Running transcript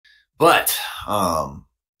But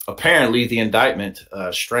apparently the indictment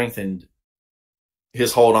strengthened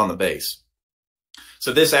his hold on the base.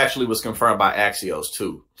 So this actually was confirmed by Axios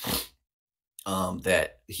too,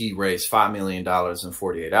 that he raised $5 million in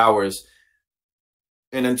 48 hours.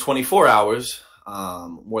 And in 24 hours,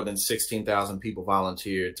 more than 16,000 people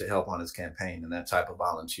volunteered to help on his campaign. And that type of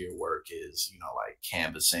volunteer work is, like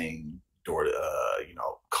canvassing, door to,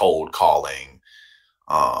 cold calling,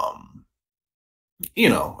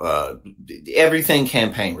 everything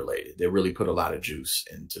campaign related. They really put a lot of juice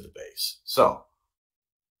into the base. So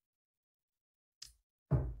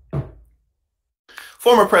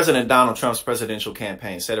former President Donald Trump's presidential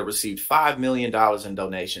campaign said it received $5 million in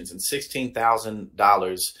donations and 16,000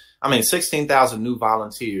 new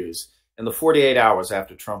volunteers in the 48 hours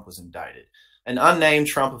after Trump was indicted. An unnamed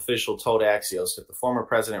Trump official told Axios that the former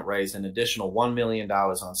president raised an additional $1 million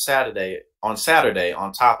on Saturday on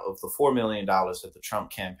top of the $4 million that the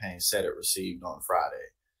Trump campaign said it received on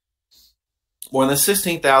Friday. More than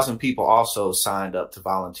 16,000 people also signed up to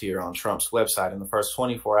volunteer on Trump's website in the first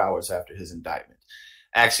 24 hours after his indictment,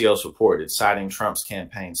 Axios reported, citing Trump's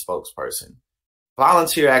campaign spokesperson.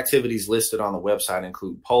 Volunteer activities listed on the website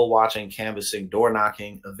include poll watching, canvassing, door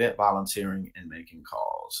knocking, event volunteering, and making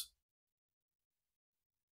calls.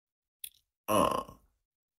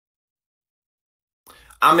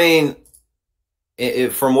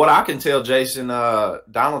 From what I can tell, Jason,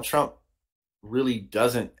 Donald Trump really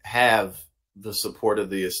doesn't have the support of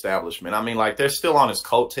the establishment. They're still on his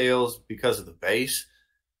coattails because of the base,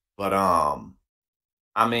 but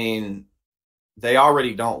they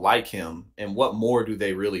already don't like him. And what more do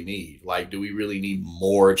they really need? Do we really need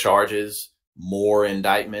more charges, more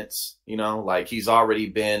indictments? He's already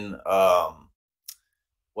been,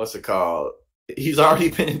 He's already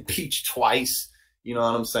been impeached twice. You know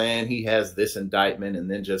what I'm saying? He has this indictment and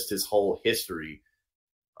then just his whole history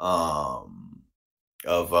of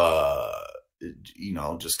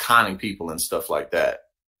just conning people and stuff like that.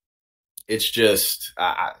 It's just,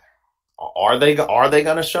 are they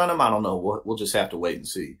going to shun him? I don't know. We'll just have to wait and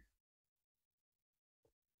see.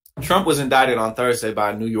 Trump was indicted on Thursday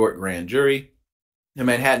by a New York grand jury. The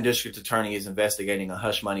Manhattan District Attorney is investigating a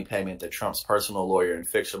hush money payment that Trump's personal lawyer and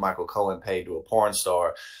fixer Michael Cohen paid to a porn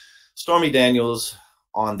star, Stormy Daniels,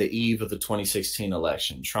 on the eve of the 2016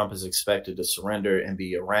 election. Trump is expected to surrender and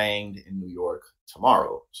be arraigned in New York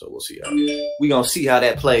tomorrow. So we'll see we're going to see how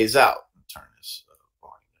that plays out. Turn this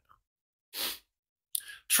volume down.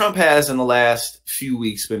 Trump has in the last few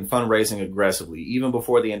weeks been fundraising aggressively. Even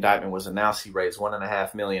before the indictment was announced, he raised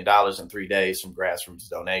 $1.5 million in 3 days from grassroots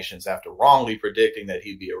donations after wrongly predicting that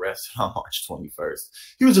he'd be arrested on March 21st.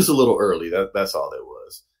 He was just a little early. That's all it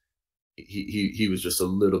was. He was just a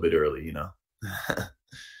little bit early,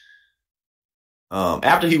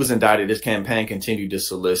 After he was indicted, his campaign continued to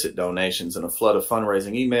solicit donations in a flood of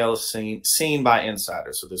fundraising emails seen by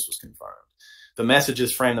insiders. So this was confirmed. The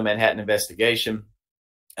messages framed the Manhattan investigation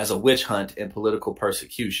as a witch hunt and political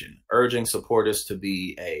persecution, urging supporters to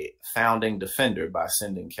be a founding defender by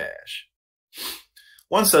sending cash.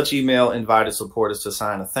 One such email invited supporters to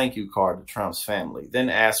sign a thank you card to Trump's family, then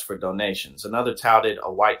asked for donations. Another touted a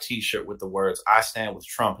white t-shirt with the words, "I stand with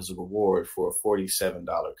Trump" as a reward for a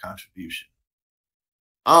 $47 contribution.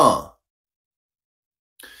 More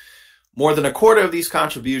than a quarter of these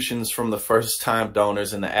contributions from the first-time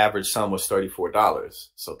donors, and the average sum was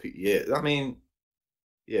 $34. So,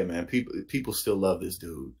 yeah, man, people still love this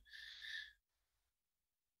dude.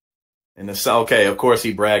 And it's okay. Of course,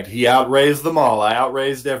 he bragged. He outraised them all. I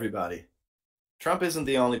outraised everybody. Trump isn't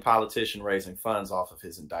the only politician raising funds off of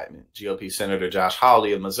his indictment. GOP Senator Josh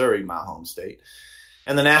Hawley of Missouri, my home state,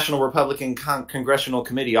 and the National Republican Congressional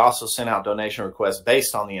Committee also sent out donation requests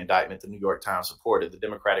based on the indictment. The New York Times reported the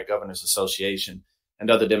Democratic Governors Association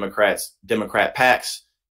and other Democrat PACs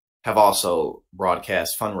have also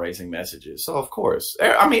broadcast fundraising messages. So, of course,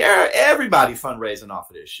 everybody fundraising off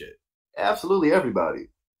of this shit. Absolutely everybody.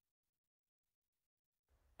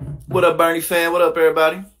 What up, Bernie fan? What up,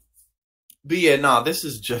 everybody? But yeah, this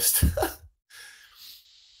is just,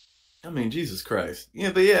 Jesus Christ.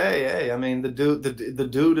 Yeah, but yeah, hey, the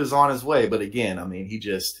dude is on his way. But again,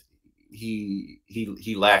 he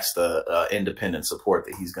lacks the independent support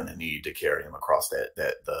that he's going to need to carry him across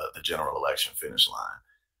the general election finish line.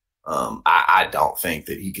 I don't think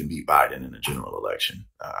that he can beat Biden in a general election.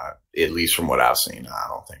 At least from what I've seen, I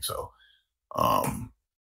don't think so.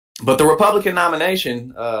 But the Republican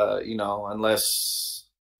nomination, unless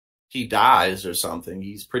he dies or something,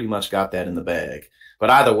 he's pretty much got that in the bag.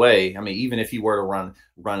 But either way, even if he were to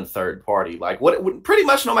run third party, pretty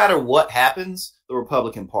much no matter what happens, the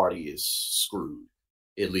Republican Party is screwed.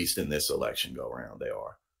 At least in this election go around, they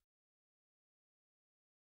are.